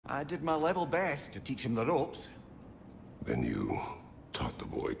I did my level best to teach him the ropes. Then you taught the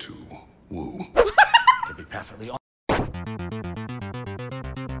boy to woo. To be perfectly honest.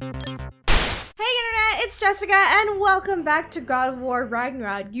 It's Jessica, and welcome back to God of War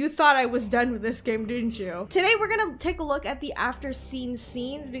Ragnarok. You thought I was done with this game, didn't you? Today we're gonna take a look at the after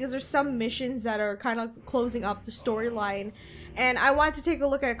scenes because there's some missions that are kind of closing up the storyline, and I wanted to take a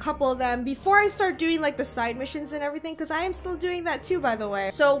look at a couple of them before I start doing like the side missions and everything, because I am still doing that too, by the way.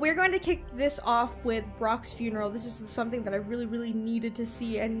 So we're going to kick this off with Brock's funeral. This is something that I really needed to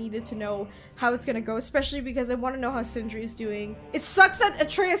see and needed to know how it's gonna go, especially because I want to know how Sindri is doing. It sucks that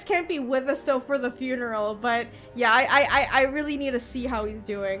Atreus can't be with us though for the funeral, but yeah, I really need to see how he's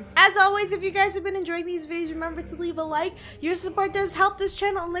doing. As always, if you guys have been enjoying these videos, remember to leave a like. Your support does help this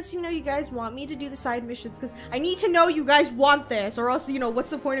channel and lets me know you guys want me to do the side missions, because I need to know you guys want this, or else, you know,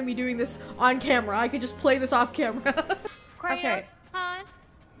 what's the point of me doing this on camera? I could just play this off camera. Kratos, okay. hon,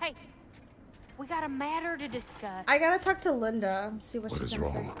 hey, we got a matter to discuss. I gotta talk to Linda, see what she's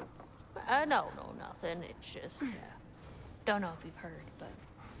gonna say. No, nothing. It's just, don't know if you've heard, but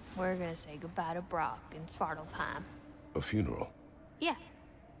we're gonna say goodbye to Brock in Svartalfheim. A funeral? Yeah.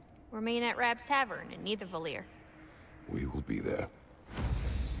 We're meeting at Rab's Tavern in Niedervallir. We will be there.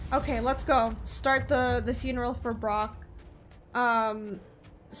 Okay, let's go. Start the funeral for Brock.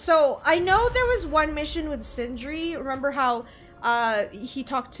 So I know there was one mission with Sindri. Remember how he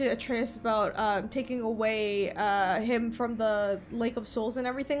talked to Atreus about taking away him from the Lake of Souls and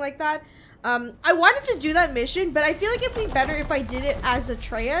everything like that. I wanted to do that mission, but I feel like it'd be better if I did it as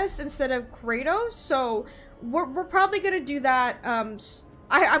Atreus instead of Kratos. So we're probably gonna do that.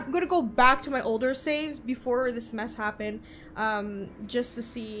 I'm gonna go back to my older saves before this mess happened, just to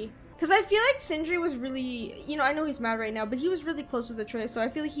see. Because I feel like Sindri was really, you know, I know he's mad right now, but he was really close with Atreus, so I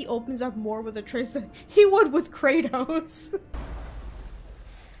feel like he opens up more with Atreus than he would with Kratos.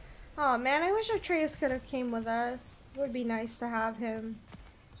 Oh man, I wish Atreus could have came with us. It would be nice to have him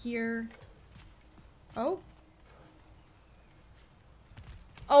here. Oh?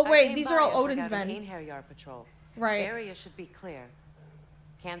 Oh wait, these are all Odin's men. Patrol. Right. The area should be clear.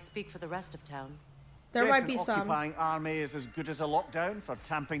 Can't speak for the rest of town. There might be some. An occupying army is as good as a lockdown for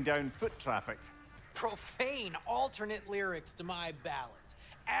tamping down foot traffic. Profane alternate lyrics to my ballads.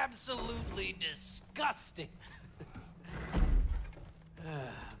 Absolutely disgusting.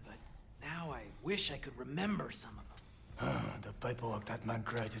 But now I wish I could remember some of them. The paperwork that man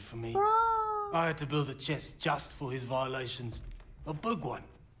created for me. Bro. I had to build a chest just for his violations. A big one.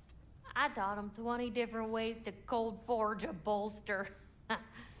 I taught him 20 different ways to cold forge a bolster.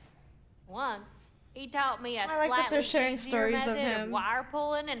 Once, he taught me a I like that they're sharing stories of method him. of wire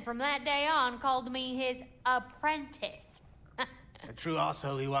pulling, and from that day on, called me his apprentice. A true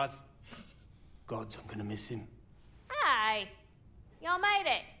asshole he was. Gods, I'm gonna miss him. Hi, y'all made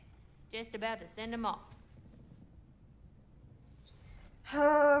it. Just about to send him off.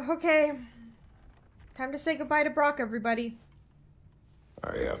 Okay. Time to say goodbye to Brock, everybody.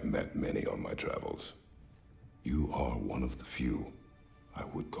 I have met many on my travels. You are one of the few I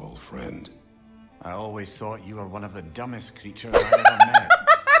would call friend. I always thought you were one of the dumbest creatures I've ever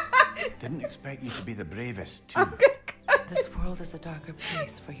met. Didn't expect you to be the bravest, too. This world is a darker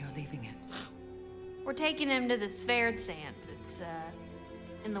place for your leaving it. We're taking him to the Sverd Sands. It's,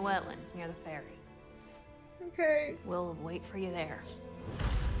 in the wetlands near the ferry. Okay. We'll wait for you there.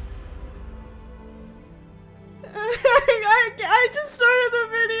 I just started the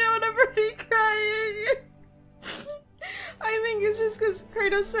video and I'm already crying. I think it's just because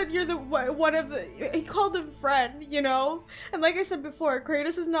Kratos said you're the one of the, he called him friend, you know? And like I said before,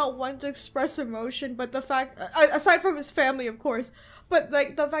 Kratos is not one to express emotion, but the fact, aside from his family, of course, but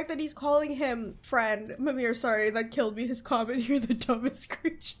like the fact that he's calling him friend, Mimir, sorry, that killed me, his comment, you're the dumbest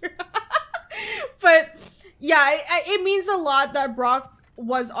creature. But yeah, it means a lot that Brock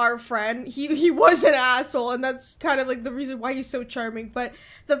was our friend. He was an asshole, and that's kind of like the reason why he's so charming, but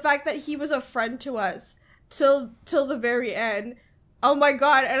the fact that he was a friend to us till the very end. Oh my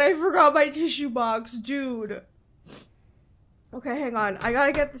god, and I forgot my tissue box, dude. Okay, hang on. I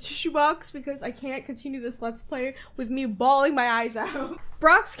gotta get the tissue box because I can't continue this Let's Play with me bawling my eyes out.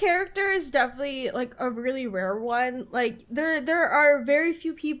 Brock's character is definitely like a really rare one. Like there are very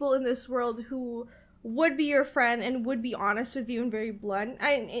few people in this world who would be your friend and would be honest with you and very blunt.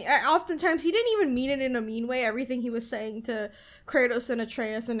 I oftentimes he didn't even mean it in a mean way. Everything he was saying to Kratos and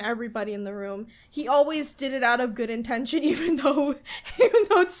Atreus and everybody in the room, he always did it out of good intention, even though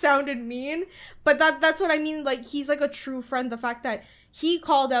it sounded mean. But that's what I mean. Like, he's like a true friend. The fact that he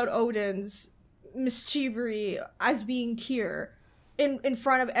called out Odin's mischievery as being Tyr in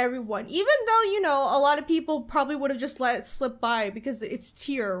front of everyone, even though, you know, a lot of people probably would have just let it slip by because it's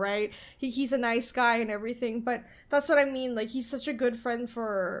Tyr, right? He's a nice guy and everything, but that's what I mean, like, he's such a good friend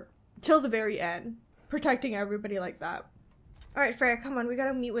for till the very end, protecting everybody like that. All right, Freya, come on, we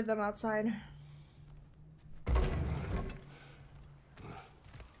gotta meet with them outside.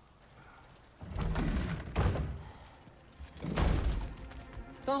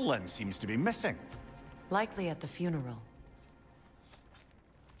 Darlin seems to be missing. Likely at the funeral.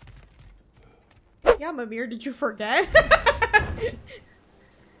 Yeah, Mimir, did you forget?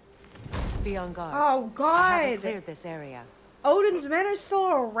 Be on guard. Oh, I haven't God. cleared this area. Odin's men are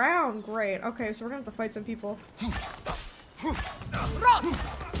still around. Great. Okay, so we're gonna have to fight some people.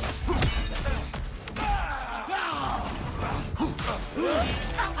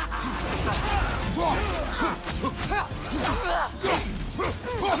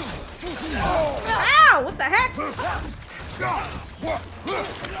 Ow! What the heck?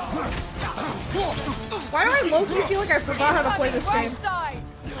 Why do I low-key feel like I forgot how to play this game?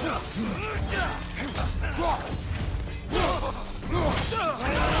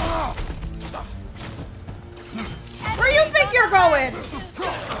 Where you think you're going?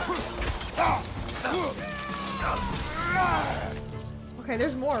 Okay,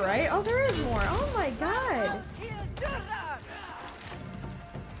 there's more, right? Oh, there is more. Oh my god.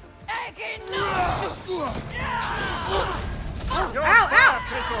 Ow, ow!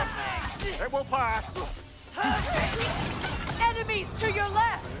 It will pass. Enemies to your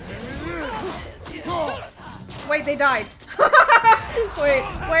left! Wait, they died.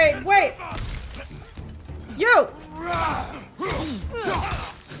 Wait. You!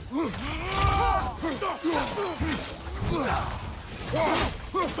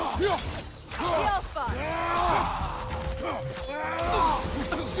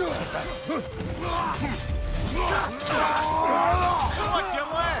 What's your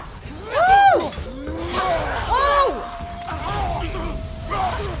left? Woo! Oh!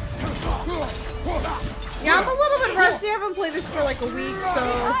 Yeah, I'm a little bit rusty. I haven't played this for like a week, so...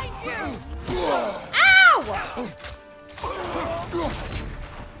 Ow!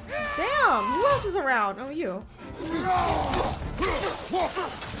 Damn, who else is around? Oh, you.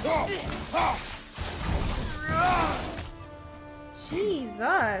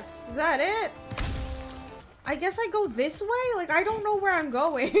 Jesus, is that it? I guess I go this way? Like, I don't know where I'm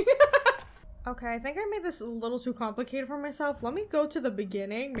going. Okay, I think I made this a little too complicated for myself. Let me go to the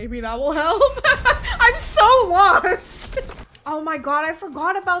beginning. Maybe that will help. I'm so lost. Oh my god, I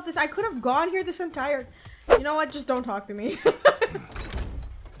forgot about this. I could have gone here this entire... You know what? Just don't talk to me.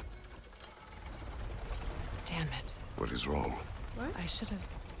 Damn it. What is wrong? What? I should have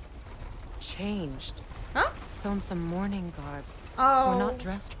changed. Huh? Sewn some mourning garb. Oh. We're not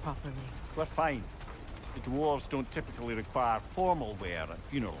dressed properly. We're fine. The dwarves don't typically require formal wear at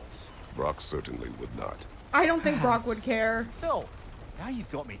funerals. Brock certainly would not. I don't think Brock would care. Still, now you've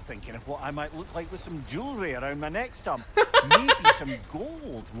got me thinking of what I might look like with some jewellery around my neck stump. Maybe some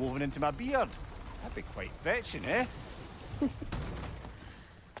gold woven into my beard. That'd be quite fetching, eh?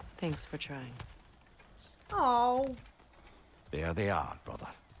 Thanks for trying. Oh. There they are, brother.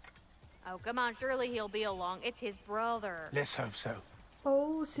 Oh, come on, surely he'll be along. It's his brother. Let's hope so.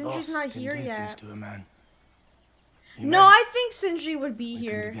 Oh, Sindri's not Lost can here do yet. things to a man. He No, may I think Sindri would be awaken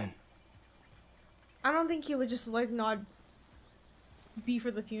here. again. I don't think he would just like not be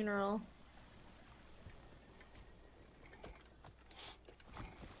for the funeral.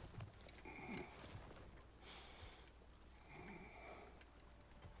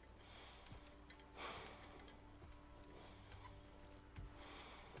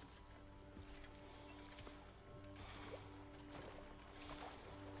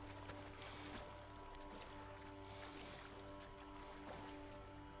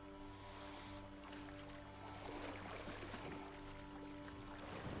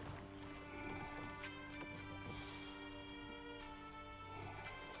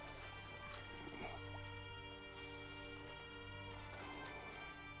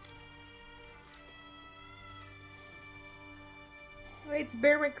 Wait, it's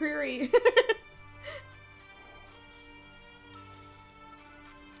Bear McCreary.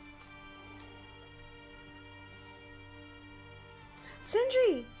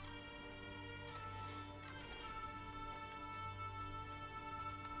 Sindri!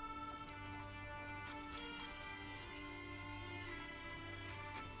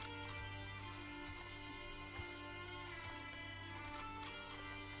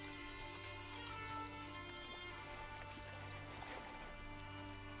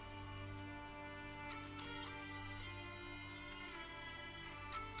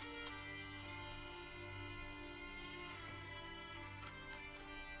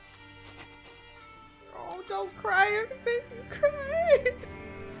 Don't cry, you're gonna make me cry.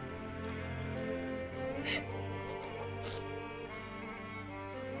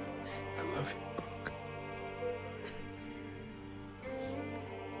 I love you.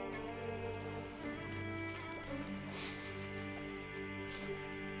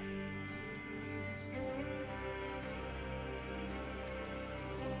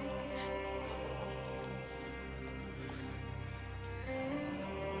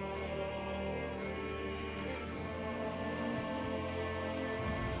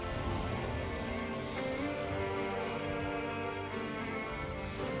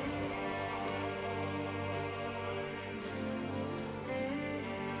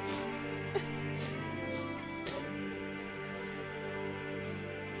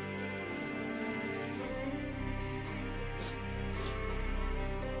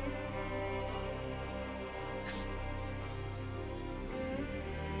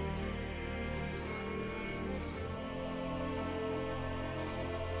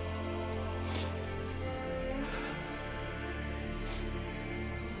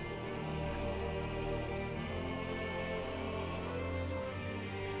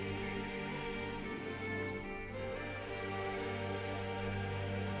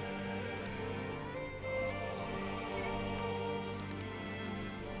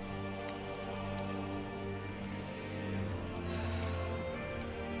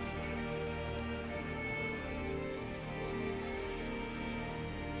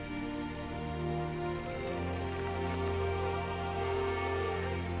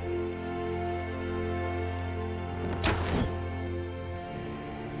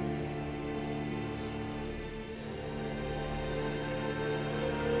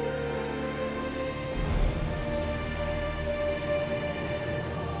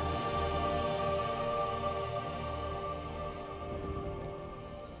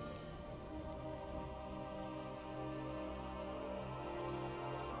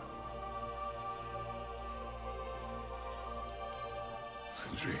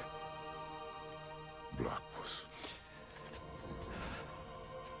 Sindri. Blackpuss.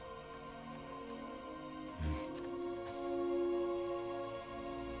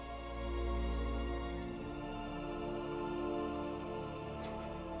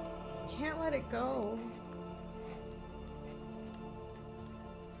 You can't let it go.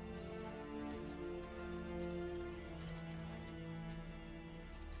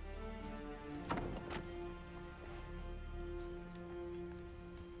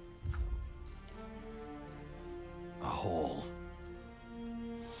 A hole.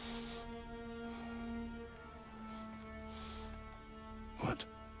 What?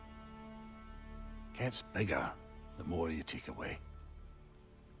 Gets bigger the more you take away.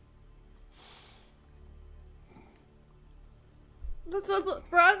 That's what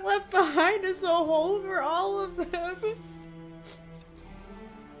Brock left behind is a hole for all of them.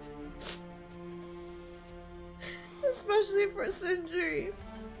 Especially for Sindri.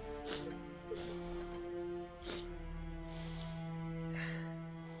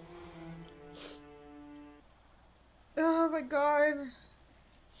 Oh my god.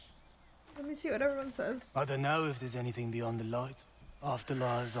 Let me see what everyone says. I don't know if there's anything beyond the light.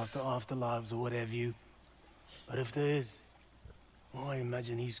 Afterlives after afterlives or whatever you. But if there is, I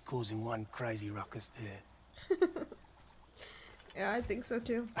imagine he's causing one crazy ruckus there. Yeah, I think so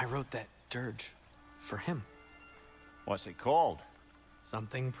too. I wrote that dirge for him. What's it called?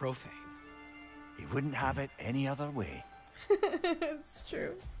 Something profane. He wouldn't have it any other way. It's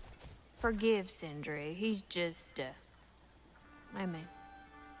true. Forgive Sindri. He's just, I mean,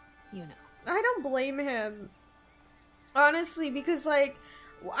 you know. I don't blame him. Honestly, because like,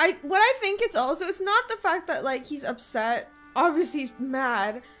 what I think it's also, it's not the fact that like he's upset. Obviously he's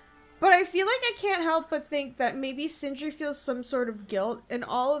mad. But I feel like I can't help but think that maybe Sindri feels some sort of guilt in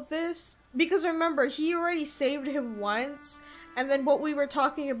all of this. Because remember, he already saved him once. And then what we were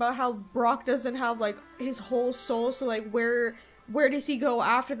talking about, how Brock doesn't have like his whole soul. So like where does he go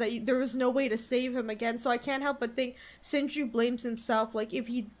after that? There was no way to save him again. So I can't help but think Sindri blames himself. Like if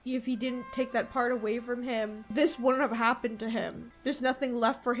he didn't take that part away from him, this wouldn't have happened to him. There's nothing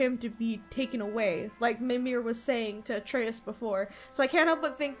left for him to be taken away. Like Mimir was saying to Atreus before. So I can't help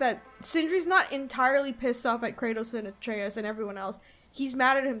but think that Sindri's not entirely pissed off at Kratos and Atreus and everyone else. He's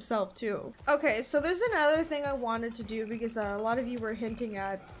mad at himself too. Okay, so there's another thing I wanted to do because a lot of you were hinting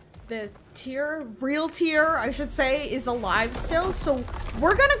at the real Tyr, I should say, is alive still. So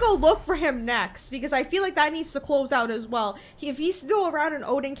we're gonna go look for him next because I feel like that needs to close out as well. If he's still around and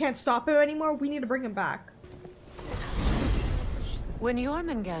Odin can't stop him anymore, we need to bring him back. When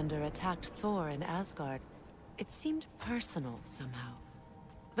Jormungandr attacked Thor in Asgard, it seemed personal somehow.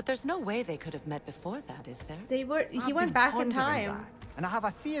 But there's no way they could have met before that, is there? They were. He I've went been back in pondering time. that, and I have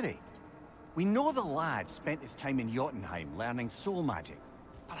a theory. We know the lad spent his time in Jotunheim learning soul magic.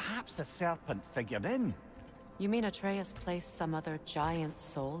 Perhaps the serpent figured in. You mean Atreus placed some other giant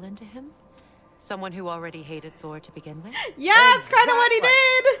soul into him? Someone who already hated Thor to begin with? Yeah, it's kind of what he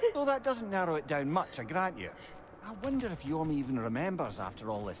did. Well, that doesn't narrow it down much, I grant you. I wonder if Yomi even remembers after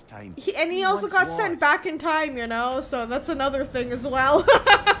all this time. He also got sent back in time, you know, so that's another thing as well.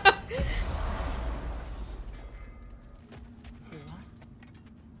 What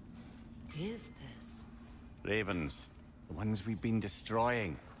is this? Ravens. The ones we've been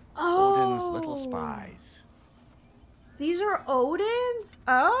destroying. Oh. Odin's little spies. These are Odin's?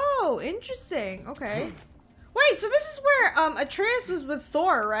 Oh, interesting. Okay. Wait, so this is where Atreus was with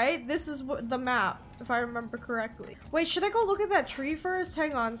Thor, right? This is the map, if I remember correctly. Wait, should I go look at that tree first?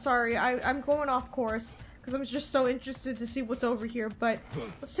 Hang on, sorry. I'm going off course because I'm just so interested to see what's over here, but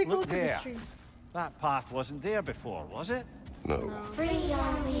let's take a look at this tree. That path wasn't there before, was it? No. Free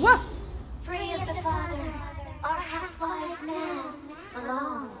are we. What? Free of the Father. Our half-wise man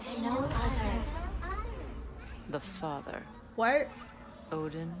belong to no other. The father. What?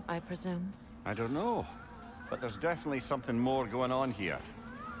 Odin, I presume? I don't know. But there's definitely something more going on here.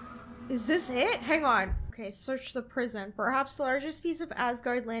 Is this it? Hang on. Okay, search the prison. Perhaps the largest piece of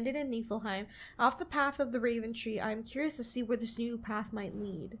Asgard landed in Niflheim, off the path of the Raven Tree. I'm curious to see where this new path might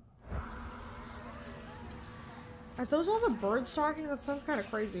lead. Are those all the birds talking? That sounds kind of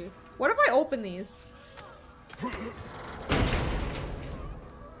crazy. What if I open these?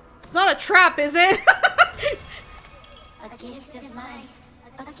 It's not a trap, is it? A gift of life,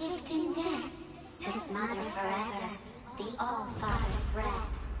 a gift in death, to smother forever the All-Father's breath.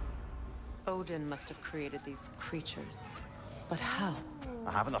 Odin must have created these creatures. But how?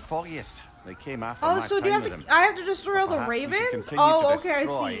 I haven't the foggiest. They came after Oh, my so time do you have with to? them. I have to destroy all the Perhaps we should ravens? continue Oh, to okay, I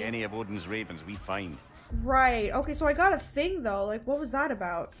destroy see. any of Odin's ravens we find. Right. Okay, so I got a thing though. Like, what was that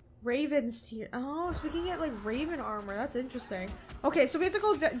about? Ravens tier. Oh, so we can get like raven armor. That's interesting. Okay, so we have to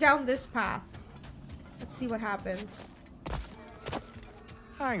go down this path. Let's see what happens.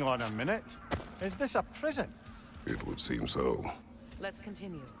 Hang on a minute. Is this a prison? It would seem so. Let's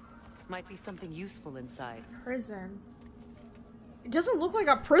continue. Might be something useful inside. Prison. It doesn't look like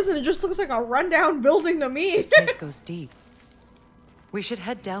a prison. It just looks like a rundown building to me. This place goes deep. We should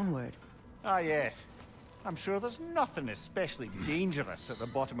head downward. Ah, yes. I'm sure there's nothing especially dangerous at the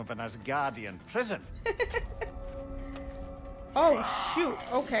bottom of an Asgardian prison. Oh, shoot.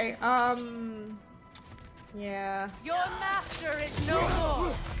 Okay, yeah. Your master is no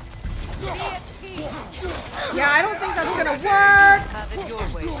more. Be at peace. Yeah, I don't think that's gonna work. Have it your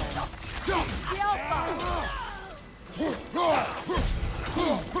way then.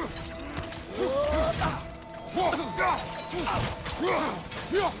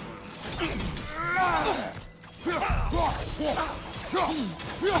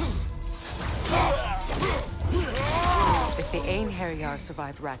 If the Einherjar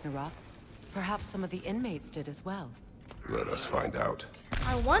survived Ragnarok, perhaps some of the inmates did as well. Let us find out.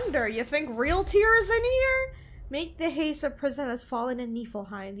 I wonder, you think real Tyr is in here? Make the haste of prison has fallen in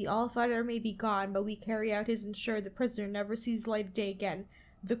Niflheim. The Allfather may be gone, but we carry out his ensure the prisoner never sees light of day again.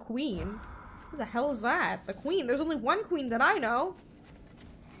 The Queen? Who the hell is that? The Queen? There's only one Queen that I know.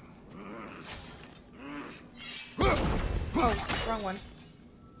 Oh, wrong one.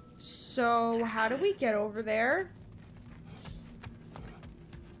 So, how do we get over there?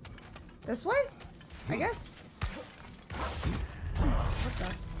 This way? I guess. What the?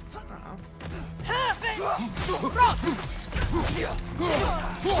 Uh-oh.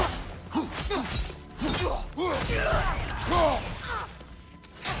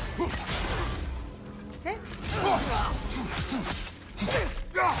 Okay.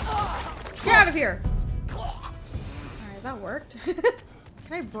 Get out of here! Alright, that worked. Can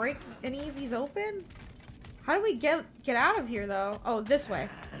I break any of these open? How do we get out of here, though? Oh, this way.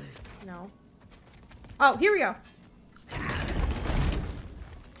 No. Oh, here we go.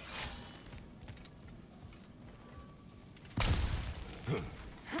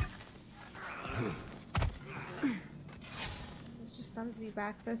 This just sends me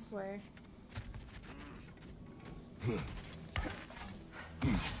back this way.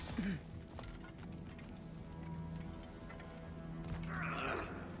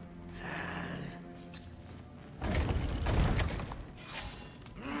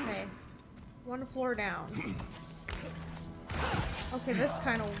 Okay. One floor down. Okay, this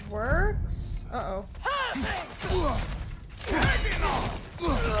kind of works. Uh-oh.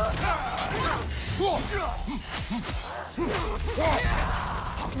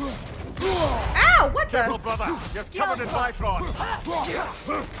 Ow! What Careful, the? brother. You're covered in Bifrost.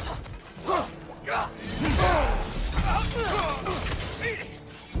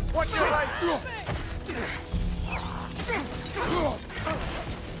 Watch your right.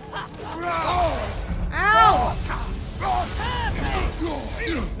 Ow!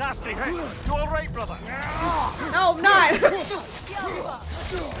 Nasty hit. You all right, brother? No, I'm not.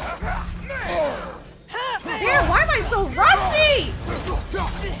 Damn, why am I so rusty?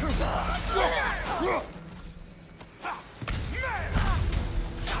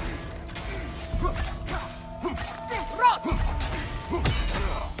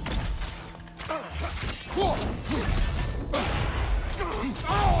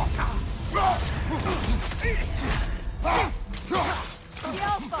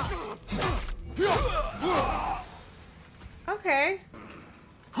 Okay.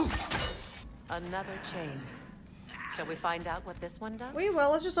 Another chain. Shall we find out what this one does? We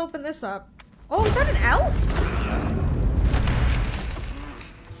will. Let's just open this up. Oh, is that an elf?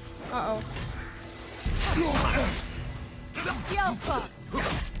 Uh-oh.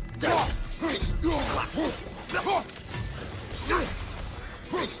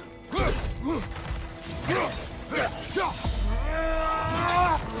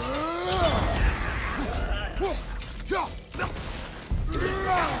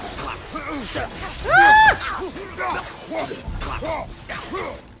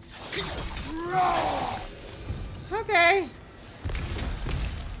 Okay.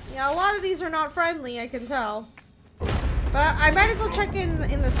 Yeah, a lot of these are not friendly, I can tell. But I might as well check in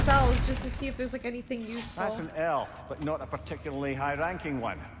the cells just to see if there's like anything useful. That's an elf, but not a particularly high-ranking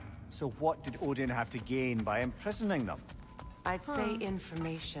one. So what did Odin have to gain by imprisoning them? I'd say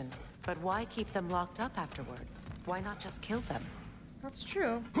information, but why keep them locked up afterward? Why not just kill them? That's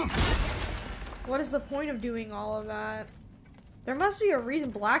true. What is the point of doing all of that? There must be a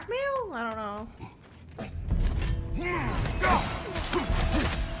reason. Blackmail? I don't know.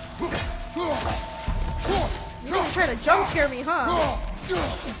 You're gonna try to jump scare me, huh?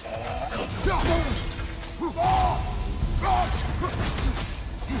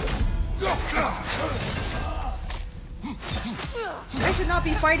 I should not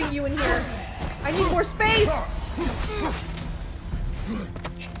be fighting you in here. I need more space!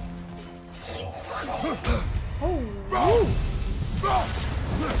 Oh,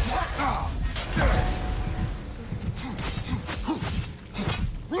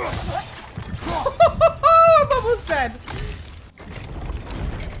 I'm almost dead.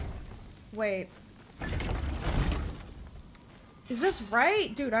 Wait. Is this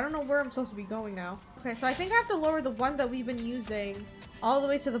right? Dude, I don't know where I'm supposed to be going now. Okay, so I think I have to lower the one that we've been using all the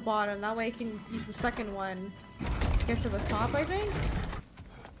way to the bottom. That way I can use the second one to get to the top, I think.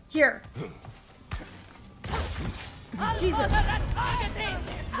 Here. Jesus.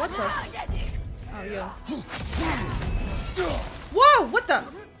 What the? Oh, yo. Whoa! What the?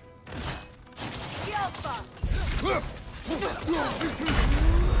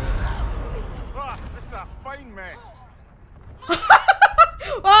 This is a fine mess.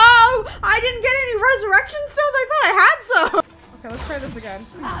 Oh! I didn't get any resurrection stones? I thought I had some! Okay, let's try this again.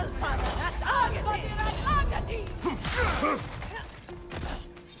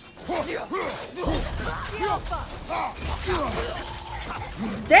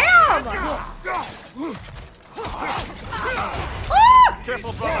 Damn! Ah!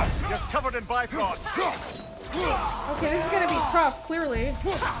 Careful, brother. You're covered in Bifrost. Okay, this is gonna be tough, clearly.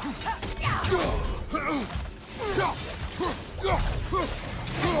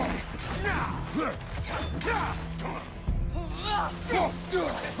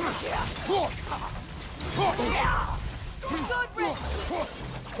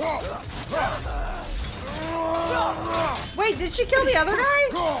 Wait, did she kill the other guy?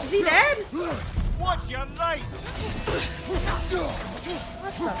 Is he dead? Watch your right.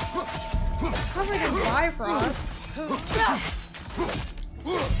 What the? Covered in Bifrost.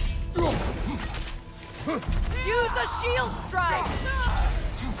 Use a shield strike!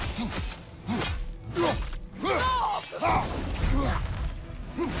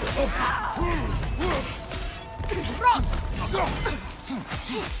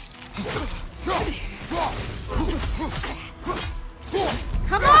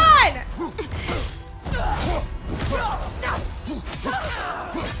 Come on!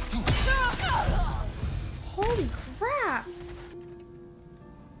 Holy crap!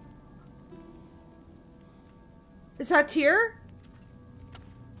 Is that Tyr?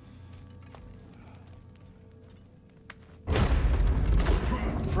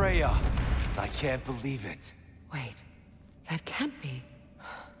 Freya, I can't believe it. Wait, that can't be.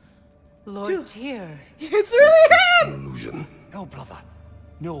 Lord Dude. Tyr. It's really him! An illusion. No, brother.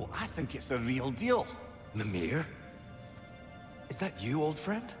 No, I think it's the real deal. Mimir? Is that you, old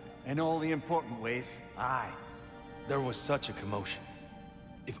friend? In all the important ways, aye. There was such a commotion.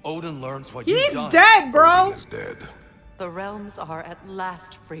 If Odin learns what you've He's done... dead, bro! Odin is dead. The realms are at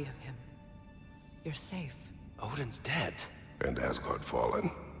last free of him. You're safe. Odin's dead. And Asgard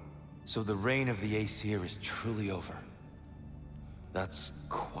fallen. So the reign of the Aesir is truly over. That's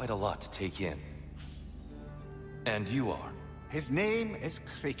quite a lot to take in. And you are? His name is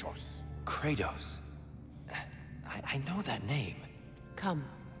Kratos. Kratos. I know that name. Come.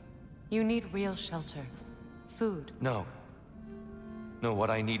 You need real shelter. Food. No. No, what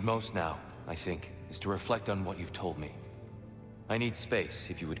I need most now, I think, is to reflect on what you've told me. I need space,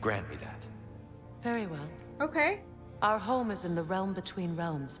 if you would grant me that. Very well. Okay. Our home is in the realm between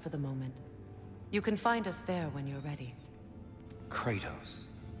realms for the moment. You can find us there when you're ready. Kratos.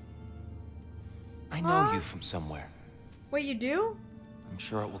 I know you from somewhere. Wait, you do? I'm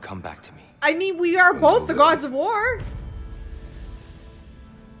sure it will come back to me. I mean, we are both the gods of war.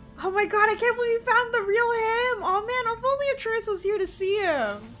 Oh my god, I can't believe we found the real him. Oh man, if only Atreus was here to see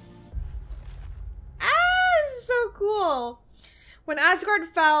him. This is so cool. When Asgard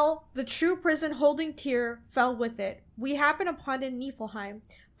fell, the true prison holding Tyr fell with it. We happened upon it in Niflheim.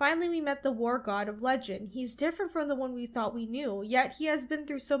 Finally, we met the war god of legend. He's different from the one we thought we knew, yet he has been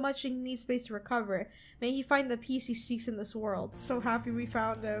through so much and needs space to recover. May he find the peace he seeks in this world. So happy we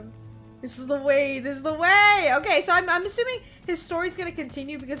found him. This is the way, this is the way! Okay, so I'm assuming his story's gonna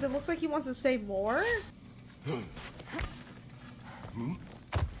continue because it looks like he wants to say more?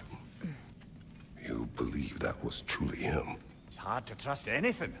 You believe that was truly him? It's hard to trust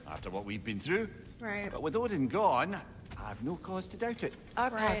anything after what we've been through. Right. But with Odin gone, I've no cause to doubt it.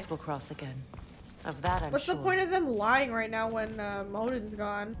 Our paths will cross again. Of that, I'm What's sure. the point of them lying right now when Odin's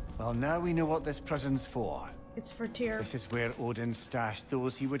gone? Well, now we know what this prison's for. It's for Tyr. This is where Odin stashed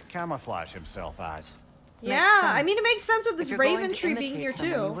those he would camouflage himself as. Yeah, I mean, it makes sense with this raven tree being here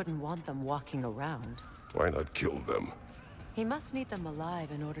You too. wouldn't want them walking around. Why not kill them? He must need them alive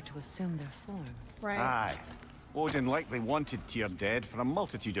in order to assume their form. Right. Aye. Odin likely wanted Tyr dead for a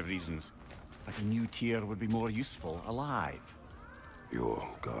multitude of reasons. But he knew Tyr would be more useful alive. Your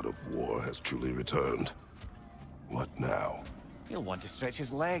god of war has truly returned. What now? He'll want to stretch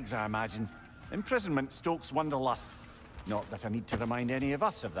his legs, I imagine. Imprisonment stokes wanderlust. Not that I need to remind any of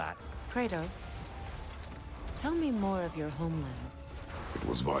us of that. Kratos, tell me more of your homeland. It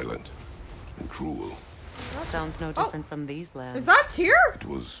was violent and cruel. Sounds no different from these lands. Is that Tyr? It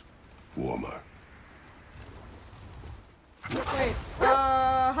was warmer. Wait,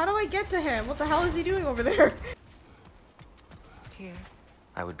 how do I get to him? What the hell is he doing over there? Tyr,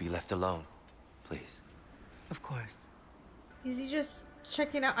 I would be left alone, please. of course. Is he just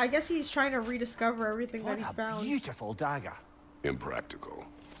checking out? I guess he's trying to rediscover everything that he's found. Beautiful dagger. Impractical.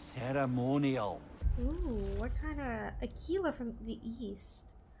 Ceremonial. Ooh, what kind of Aquila from the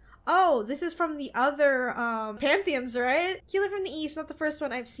east? Oh, this is from the other pantheons, right? Aquila from the east, not the first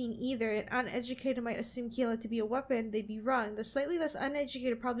one I've seen either. An uneducated might assume Aquila to be a weapon. They'd be wrong. The slightly less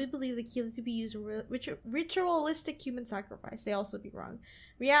uneducated probably believe the Aquila to be used in ritualistic human sacrifice. They also be wrong.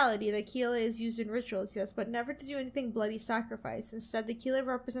 Reality, the Aquila is used in rituals, yes, but never to do anything bloody sacrifice. Instead, the Aquila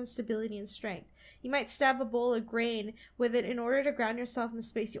represents stability and strength. You might stab a bowl of grain with it in order to ground yourself in the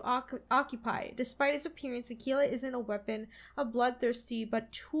space you occupy. Despite its appearance, the Aquila isn't a weapon, a bloodthirsty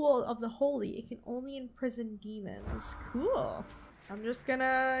but tool of the holy. It can only imprison demons. Cool. I'm just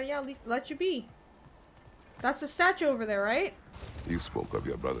gonna, let you be. That's a statue over there, right? You spoke of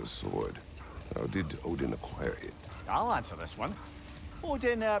your brother's sword. How did Odin acquire it? I'll answer this one.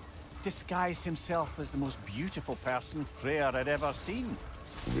 Odin disguised himself as the most beautiful person Freyr had ever seen.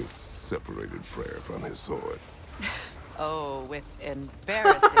 This separated Freyr from his sword. Oh, with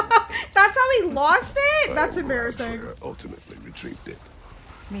embarrassing. That's how he lost it? That's I'm glad embarrassing. Freyr ultimately retrieved it.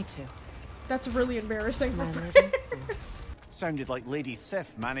 Me too. That's really embarrassing for My Freyr. lady. Sounded like Lady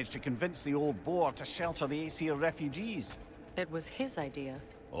Sif managed to convince the old boar to shelter the Aesir refugees. It was his idea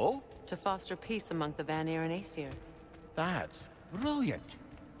Oh? to foster peace among the Vanir and Aesir. That's brilliant.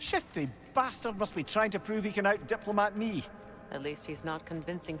 Shifty bastard must be trying to prove he can out-diplomat me. At least he's not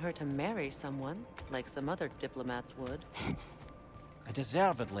convincing her to marry someone, like some other diplomats would. A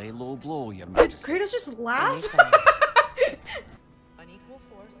deservedly low blow, Your Did Majesty. Kratos just laugh? An equal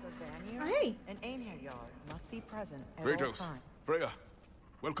force of Vanir Hey. and Einherjar must be present at all Kratos, times. Freya,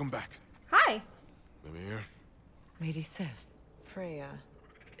 welcome back. Hi. Mimir, Lady Sif, Freya,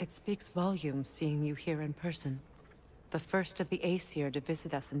 it speaks volumes seeing you here in person. The first of the Aesir to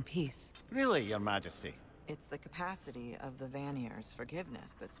visit us in peace. Really, Your Majesty? it's the capacity of the Vanir's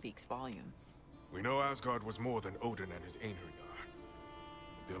forgiveness that speaks volumes. we know Asgard was more than Odin and his Einherjar.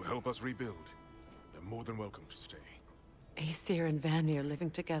 They'll help us rebuild. They're more than welcome to stay. Aesir and Vanir living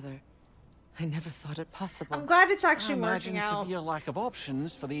together. I never thought it possible. I'm glad it's actually I working imagine out. severe lack of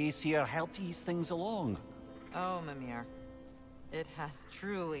options for the Aesir helped ease things along. Oh, Mimir. It has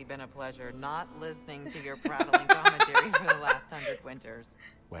truly been a pleasure not listening to your prattling commentary for the last 100 winters.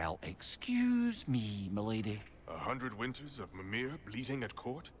 Well, excuse me, milady. 100 winters of Mimir bleeding at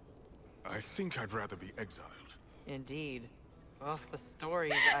court? I think I'd rather be exiled. Indeed. Oh, the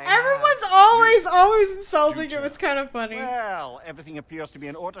stories Everyone's always insulting him. It's kind of funny. Well, everything appears to be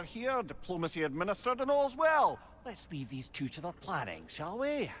in order here. Diplomacy administered and all's well. Let's leave these two to their planning, shall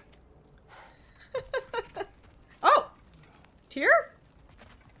we? Oh! Tyr?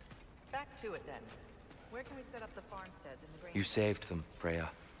 Back to it then. Where can we set up the farmsteads in the grain? You saved them, Freya.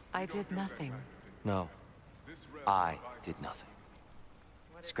 I did nothing. No. I did nothing.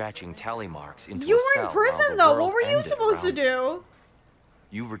 Scratching tally marks into You a were in cell prison while the though. world What were you ended supposed to around do?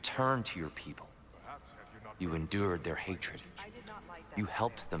 You returned to your people. You endured their hatred. You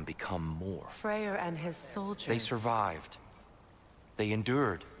helped them become more. Freyr and his soldiers. They survived. They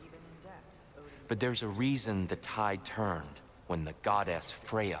endured. But there's a reason the tide turned when the goddess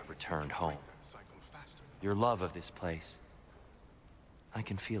Freya returned home. Your love of this place. I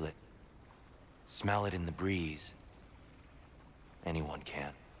can feel it. Smell it in the breeze. Anyone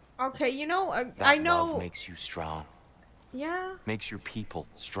can. Okay, you know, That I know. love makes you strong. Yeah. Makes your people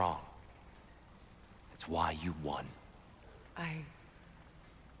strong. It's why you won.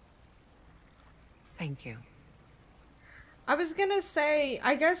 Thank you. I was gonna say,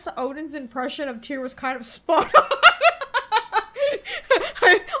 I guess Odin's impression of Tyr was kind of spot on.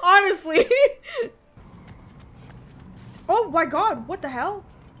 Honestly. Oh my god, what the hell?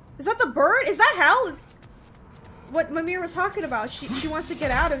 Is that the bird? Is that hell? What Mimir was talking about. She wants to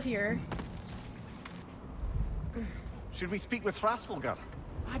get out of here. Should we speak with Hrasvolgar?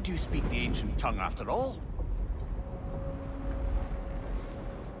 I do speak the ancient tongue after all.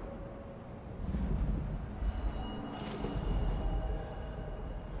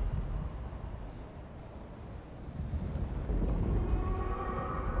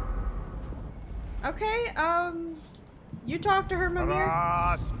 Okay, you talk to her, Mimir.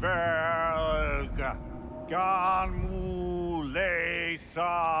 Hrasvolg, Ganmu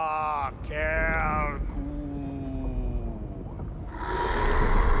Lesa Kerku.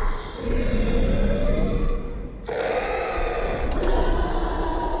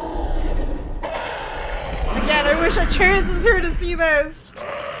 Again, I wish Atreus was here to see this.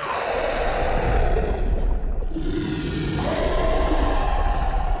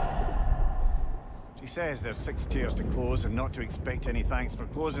 She says there's 6 tiers to close and not to expect any thanks for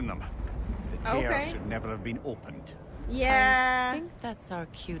closing them. The tiers should never have been opened. Yeah. I think that's our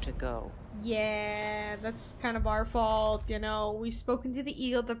cue to go. Yeah, that's kind of our fault, you know. We've spoken to the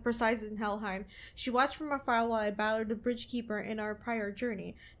eagle that presides in Helheim. She watched from afar while I battled the bridgekeeper in our prior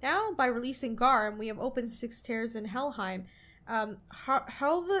journey. Now, by releasing Garm, we have opened 6 tiers in Helheim.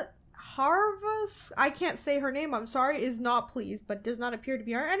 Harvus, I can't say her name, I'm sorry, is not pleased, but does not appear to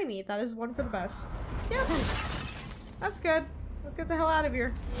be our enemy. That is one for the best. Yep. That's good. Let's get the hell out of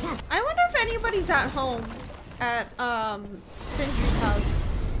here. I wonder if anybody's at home at, Sinju's house.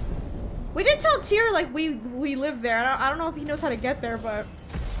 We did tell Tyr, like, we live there. I don't know if he knows how to get there, but...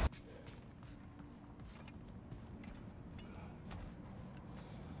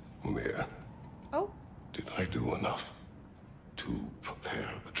 Mimir. Oh? Did I do enough to prepare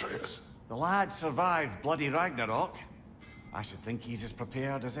Atreus? The lad survived bloody Ragnarok. I should think he's as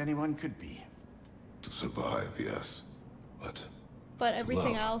prepared as anyone could be. To survive, yes. But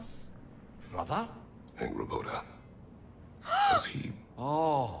everything love. else... Brother? Angrboda. Was he...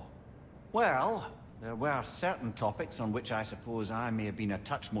 Oh. Well, there were certain topics on which I suppose I may have been a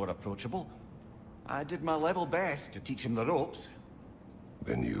touch more approachable. I did my level best to teach him the ropes.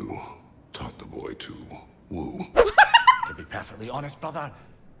 Then you taught the boy to woo. To be perfectly honest, brother,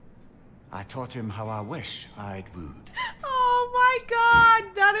 I taught him how I wish I'd wooed. Oh my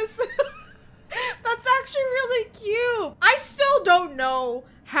god, that is... That's actually really cute. I still don't know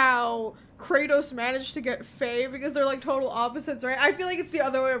how Kratos managed to get Faye because they're like total opposites, right? I feel like it's the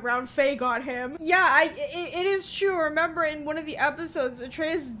other way around. Faye got him. Yeah, it is true. Remember in one of the episodes,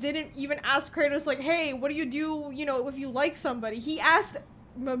 Atreus didn't even ask Kratos like, hey, what do, you know, if you like somebody? He asked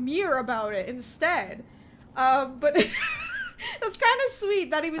Mimir about it instead. But that's kind of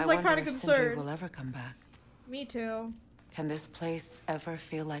sweet that he was like kind of concerned. Will ever come back. Me too. Can this place ever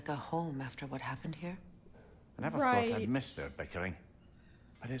feel like a home after what happened here? I never thought I'd miss their bickering.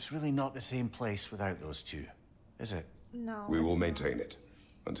 But it's really not the same place without those two, is it? No. We will maintain it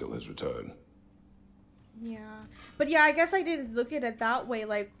until his return. Yeah. But yeah, I guess I didn't look at it that way,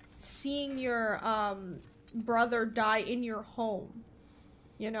 like seeing your brother die in your home.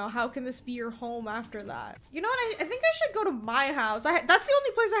 You know, how can this be your home after that? You know what, I think I should go to my house. That's the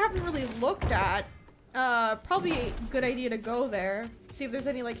only place I haven't really looked at. Probably a good idea to go there. See if there's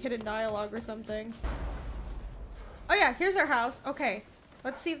any like hidden dialogue or something. Oh yeah, here's our house. Okay.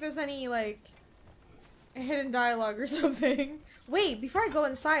 Let's see if there's any like hidden dialogue or something. Wait, before I go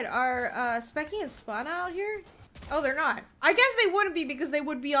inside, are Specky and Spana out here? Oh, they're not. I guess they wouldn't be because they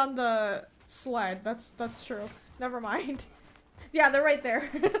would be on the sled. That's true. Never mind. Yeah, they're right there.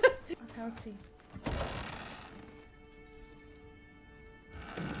 Okay, let's see.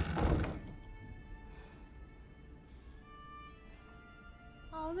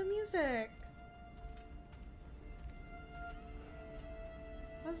 Oh, the music.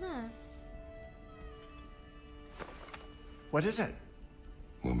 What's that? What is it?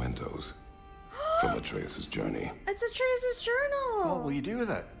 Mementos from Atreus' journey. It's Atreus' journal. What will you do with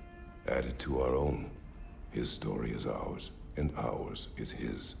it? Add it to our own. His story is ours, and ours is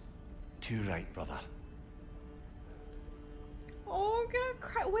his. Too right, brother. Oh, I'm gonna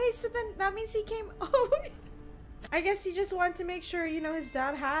cry. Wait, so then that means he came. Oh, I guess he just wanted to make sure, you know, his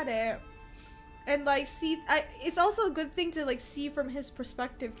dad had it. And like see, it's also a good thing to like see from his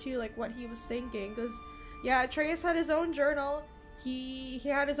perspective too, like what he was thinking. Because yeah, Atreus had his own journal. He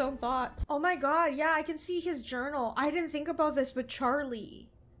had his own thoughts. Oh my god, yeah, I can see his journal. I didn't think about this, but Charlie.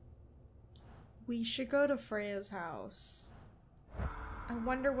 We should go to Freya's house. I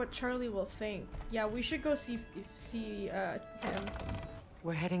wonder what Charlie will think. Yeah, we should go see him.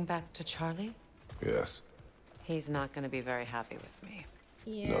 We're heading back to Charlie? Yes. He's not gonna be very happy with me.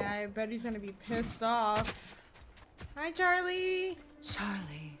 Yeah, No. I bet he's gonna be pissed off. Hi, Charlie.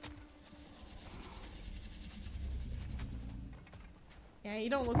 Charlie. Yeah, you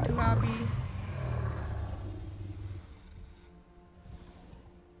don't look too happy.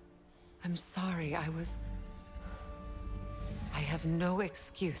 I'm sorry, I have no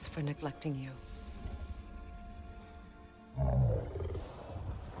excuse for neglecting you.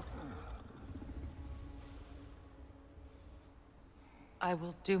 I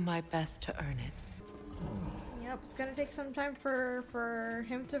will do my best to earn it. Yep, it's gonna take some time for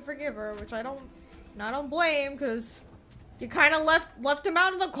him to forgive her, which I don't blame, because you kind of left him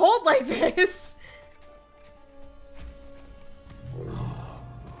out in the cold like this.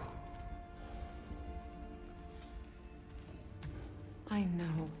 I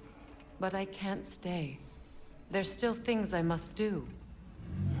know, but I can't stay. There's still things I must do.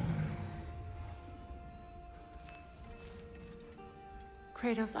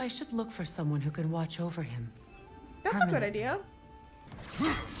 Kratos, I should look for someone who can watch over him. That's a good idea.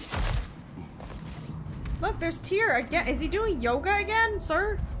 Look, there's Tyr again. Is he doing yoga again,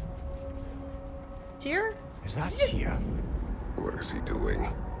 sir? Tyr? Is that Tyr? What is he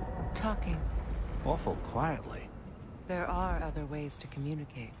doing? Talking. Awful quietly. There are other ways to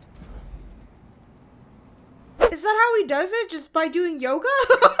communicate. Is that how he does it? Just by doing yoga?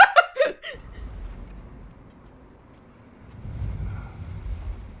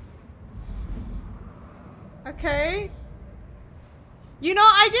 Okay. You know,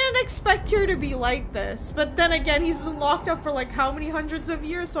 I didn't expect Tyr to be like this, but then again, he's been locked up for like how many hundreds of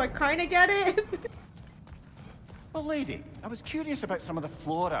years, so I kind of get it. Well, lady, I was curious about some of the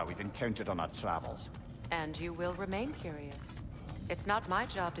flora we've encountered on our travels. And you will remain curious. It's not my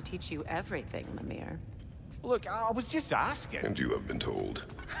job to teach you everything, Mimir. Look, I was just asking. And you have been told.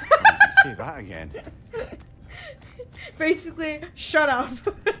 Say that again. Basically, shut up.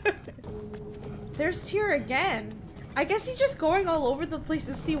 There's Tyr again. I guess he's just going all over the place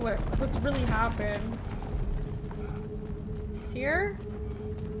to see what's really happened. Tyr?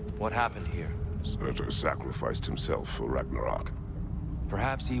 What happened here? Surtur sacrificed himself for Ragnarok.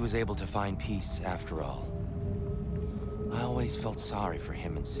 Perhaps he was able to find peace after all. I always felt sorry for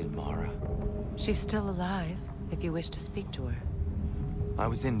him and Sinmara. She's still alive, if you wish to speak to her. I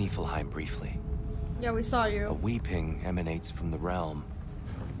was in Niflheim briefly. Yeah, we saw A you. weeping emanates from the realm.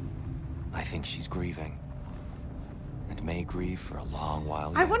 I think she's grieving. And may grieve for a long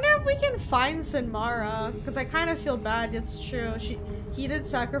while I yet. wonder if we can find Sinmara, because I kind of feel bad. It's true. He did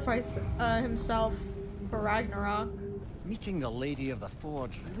sacrifice himself for Ragnarok. Meeting the Lady of the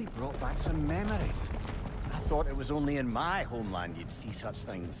Forge really brought back some memories. I thought it was only in my homeland you'd see such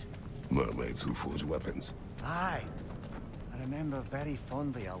things. Mermaids who forge weapons. Aye. I remember very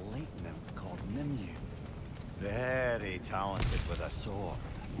fondly a lake nymph called Nimue. Very talented with a sword.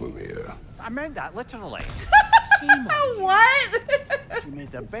 Mimir. I meant that literally. What? She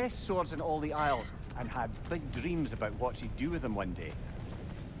made the best swords in all the Isles and had big dreams about what she'd do with them one day.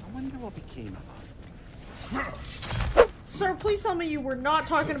 I wonder what became of her. Sir, please tell me you were not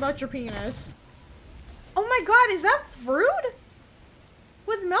talking about your penis. Oh my god, is that Thrud?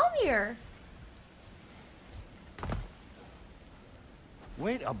 With Mjolnir?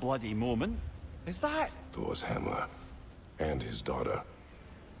 Wait a bloody moment. Is that Thor's hammer and his daughter?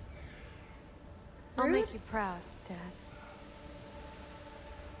 I'll make you proud, Dad.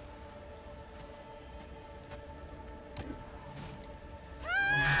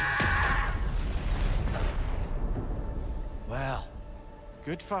 Well,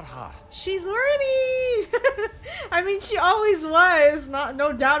 good for her. She's worthy! I mean, she always was,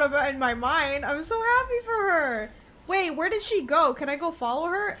 no doubt about it in my mind. I'm so happy for her. Wait, where did she go? Can I go follow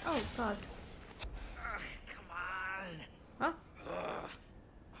her? Oh, God. Come on. Huh?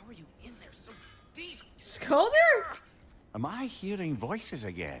 How are you in there so deep? Scolder? Am I hearing voices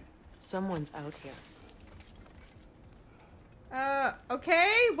again? Someone's out here.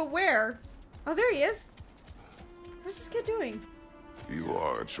 Okay, but where? Oh, there he is. What's this kid doing? You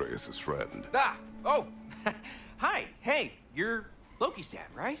are Atreus' friend. Ah! Oh! Hi! Hey, you're Loki's dad,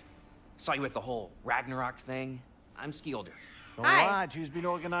 right? Saw you at the whole Ragnarok thing. I'm Skilder. The Hi. lad who's been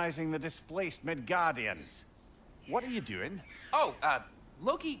organizing the displaced Midgardians. What are you doing? Oh,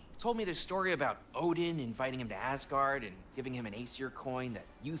 Loki told me this story about Odin inviting him to Asgard and giving him an Aesir coin that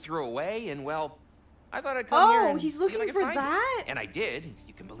you threw away, and well, I thought I'd come here and he's see if I looking could for find it. that? And I did, if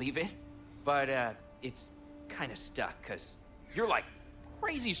you can believe it. But, it's kind of stuck, because you're, like,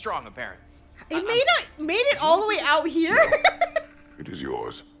 crazy strong, apparently. It made it all the way out here? It is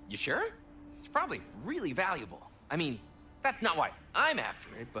yours. You sure? It's probably really valuable. I mean, that's not why I'm after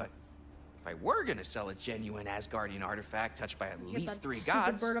it, but if I were gonna sell a genuine Asgardian artifact touched by at least 3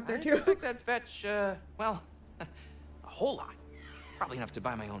 gods, bird up there I'd too. expect that'd fetch, well, a whole lot. Probably enough to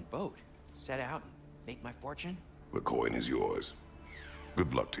buy my own boat, set out, and make my fortune. The coin is yours.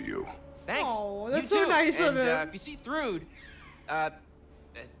 Good luck to you. Thanks. Oh, that's You so too. nice of And, him. if you see Thrud,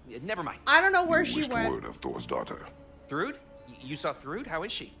 never mind. I don't know where You she wished went. word of Thor's daughter. Thrud? You saw Thrud? How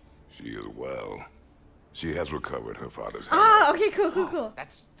is she? She is well. She has recovered her father's hammer. Ah, okay, cool.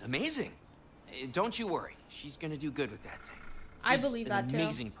 That's amazing. Don't you worry. She's gonna do good with that thing. I She's believe that too. An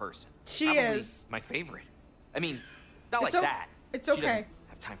amazing person. She Probably is. my favorite. I mean, not It's like o- that. it's She okay. doesn't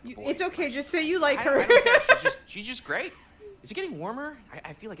have time for boys. It's okay, just say you like I her. don't care. She's just great. Is it getting warmer?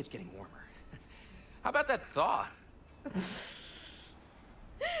 I feel like it's getting warmer. How about that thaw? This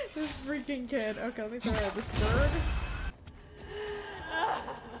freaking kid. Okay, let me throw this bird.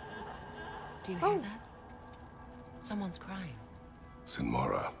 Do you hear that? Someone's crying.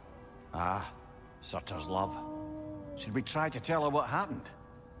 Sinmara. Ah, Surtur's love. Should we try to tell her what happened?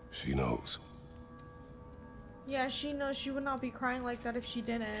 She knows. Yeah, she knows she would not be crying like that if she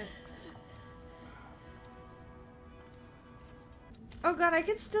didn't. Oh god, I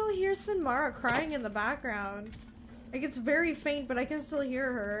can still hear Sinmara crying in the background. Like, it's very faint, but I can still hear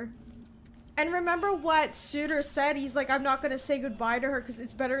her. And remember what Suitor said? He's like, I'm not gonna say goodbye to her because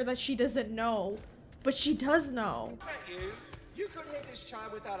it's better that she doesn't know. But she does know. Thank you. You couldn't hit this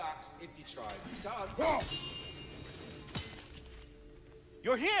child with that axe if you tried. Son.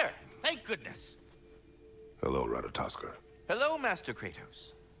 You're here! Thank goodness! Hello, Ratatoskr. Hello, Master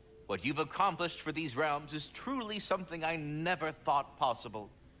Kratos. What you've accomplished for these realms is truly something I never thought possible.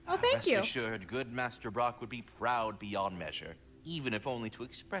 Oh, thank you. Rest assured, good Master Brock would be proud beyond measure, even if only to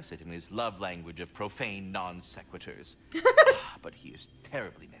express it in his love language of profane non-sequiturs. But he is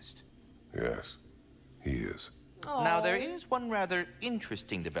terribly missed. Yes, he is. Now, there is one rather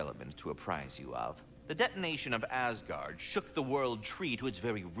interesting development to apprise you of. The detonation of Asgard shook the world tree to its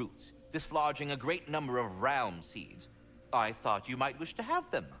very roots, dislodging a great number of realm seeds. I thought you might wish to have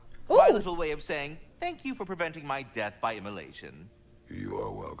them. Ooh. My little way of saying, thank you for preventing my death by immolation. You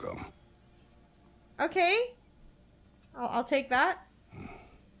are welcome. Okay. I'll take that.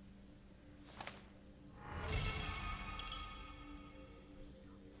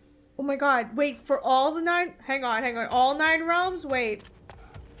 Oh my god, wait, for all the 9? Hang on, all 9 realms? Wait.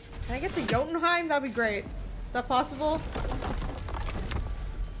 Can I get to Jotunheim? That'd be great. Is that possible?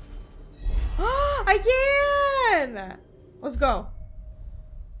 I can! Let's go.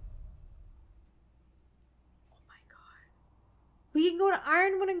 Oh my god. We can go to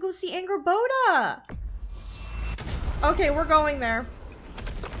Ironwood and go see Angrboda! Okay, we're going there.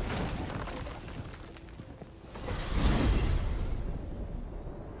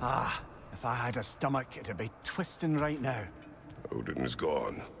 Ah, if I had a stomach, it'd be twisting right now. Odin is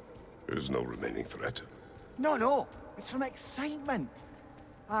gone. There's no remaining threat. No, it's from excitement.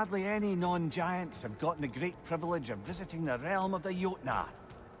 Hardly any non-giants have gotten the great privilege of visiting the realm of the Jotnar.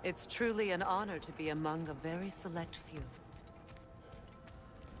 It's truly an honor to be among a very select few.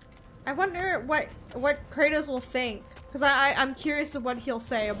 I wonder what Kratos will think, because I'm curious of what he'll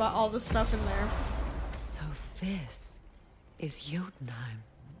say about all the stuff in there. So this is Jotunheim.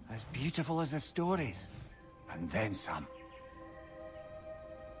 As beautiful as the stories, and then some.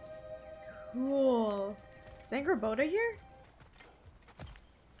 Cool. Is Angrboda here?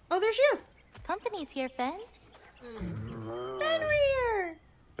 Oh, there she is. Company's here, Fen. Fenrir.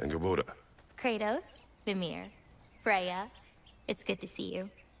 Angrboda. Kratos, Mimir, Freya. It's good to see you.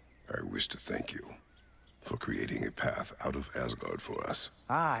 I wish to thank you for creating a path out of Asgard for us.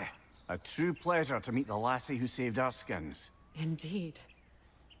 Aye, a true pleasure to meet the lassie who saved our skins. Indeed.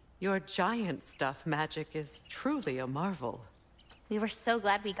 Your giant stuff magic is truly a marvel. We were so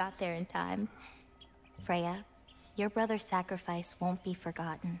glad we got there in time. Freya, your brother's sacrifice won't be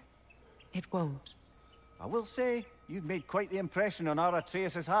forgotten. It won't. I will say, you've made quite the impression on our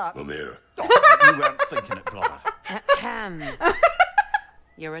Atreus' heart. Mimir. Oh, you weren't thinking it, brother. Ahem.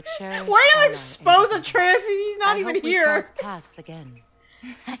 You're a cherished Why do you ally, expose Angrboda. Atreus? He's not even hope we here. cross paths again.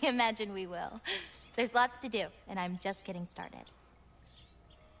 I imagine we will. There's lots to do, and I'm just getting started.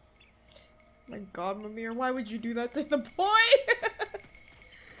 My God, Mimir, why would you do that to the boy?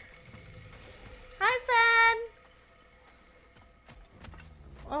 Hi, Fan.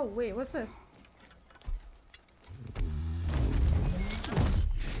 Oh wait, what's this?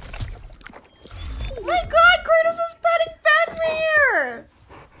 Oh my God, Kratos is petting Fenrir.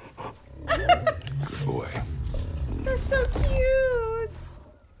 Good boy. That's so cute.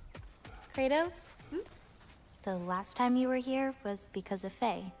 Kratos? The last time you were here was because of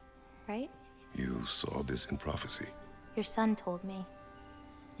Faye, right? You saw this in prophecy. Your son told me.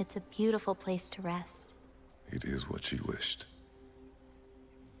 It's a beautiful place to rest. It is what she wished.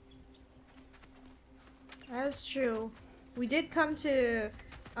 That's true. We did come to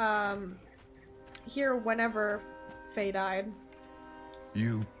here whenever Faye died.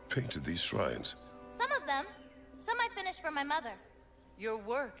 You painted these shrines. Some of them. Some I finished for my mother. Your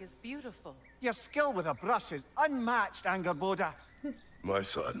work is beautiful. Your skill with a brush is unmatched, Angrboda. My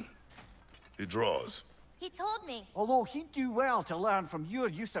son. He draws. He told me. Although he'd do well to learn from your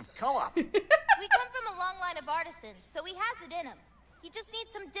use of color. We come from a long line of artisans, so he has it in him. He just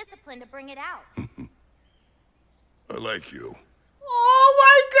needs some discipline to bring it out. I like you. Oh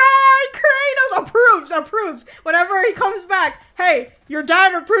my God, Kratos approves. Whenever he comes back, hey, your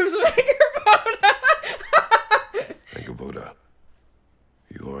dad approves of Angrboda. Angrboda,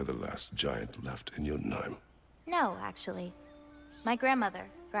 you are the last giant left in Jotunheim. No, actually. My grandmother,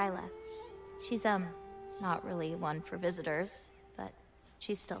 Gryla. She's, not really one for visitors, but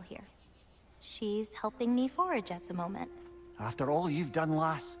she's still here. She's helping me forage at the moment. After all you've done,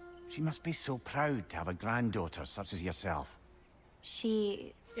 lass, she must be so proud to have a granddaughter such as yourself.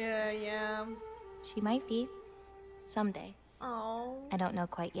 She... Yeah. She might be. Someday. Oh. I don't know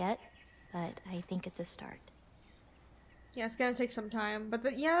quite yet, but I think it's a start. Yeah, it's gonna take some time, but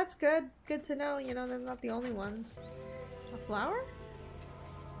yeah, that's good. Good to know, you know, they're not the only ones. A flower?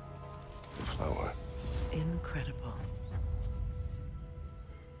 The flower. Incredible.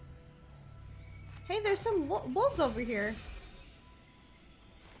 Hey, there's some wolves over here.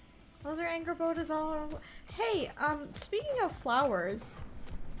 Those are Angrboda's all over. Hey, speaking of flowers,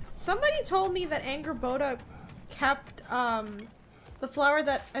 somebody told me that Angrboda kept, the flower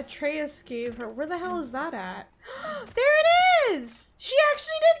that Atreus gave her. Where the hell is that at? There it is! She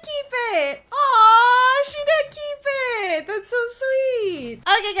actually did keep it! Aww, she did keep it! That's so sweet!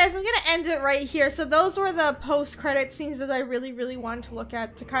 Okay guys, I'm gonna end it right here. So those were the post-credit scenes that I really wanted to look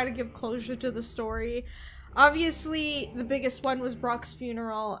at to kind of give closure to the story. Obviously, the biggest one was Brock's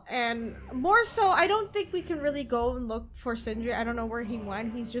funeral, and more so, I don't think we can really go and look for Sindri. I don't know where he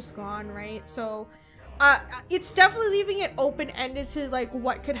went. He's just gone, right? So, it's definitely leaving it open-ended to, like,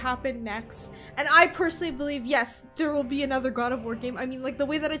 what could happen next. And I personally believe, yes, there will be another God of War game. I mean, like, the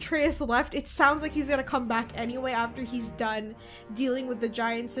way that Atreus left, it sounds like he's gonna come back anyway after he's done dealing with the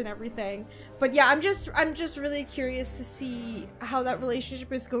giants and everything. But yeah, I'm just really curious to see how that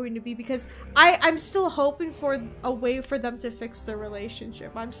relationship is going to be, because I'm still hoping for a way for them to fix their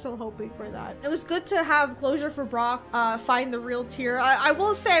relationship. I'm still hoping for that. It was good to have closure for Brock, find the real Tyr. I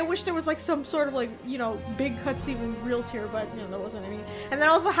will say I wish there was like some sort of like, you know, big cutscene with real Tyr, but you know, there wasn't any. And then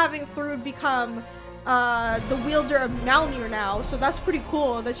also having Thrud become the wielder of Mjolnir now, so that's pretty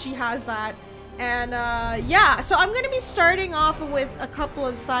cool that she has that. And yeah, so I'm gonna be starting off with a couple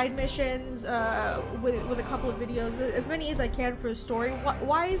of side missions, with a couple of videos, as many as I can for story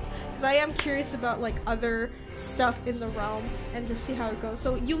wise, because I am curious about like other stuff in the realm and to see how it goes.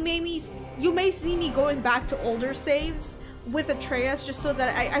 So you may see me going back to older saves with Atreus, just so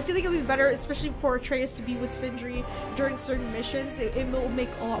that I feel like it would be better, especially for Atreus to be with Sindri during certain missions. It will make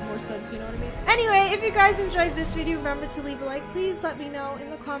a lot more sense, you know what I mean? Anyway, if you guys enjoyed this video, remember to leave a like. Please let me know in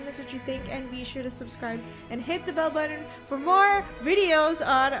the comments what you think, and be sure to subscribe and hit the bell button for more videos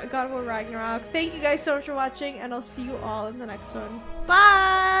on God of War Ragnarok. Thank you guys so much for watching, and I'll see you all in the next one.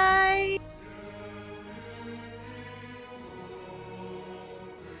 Bye!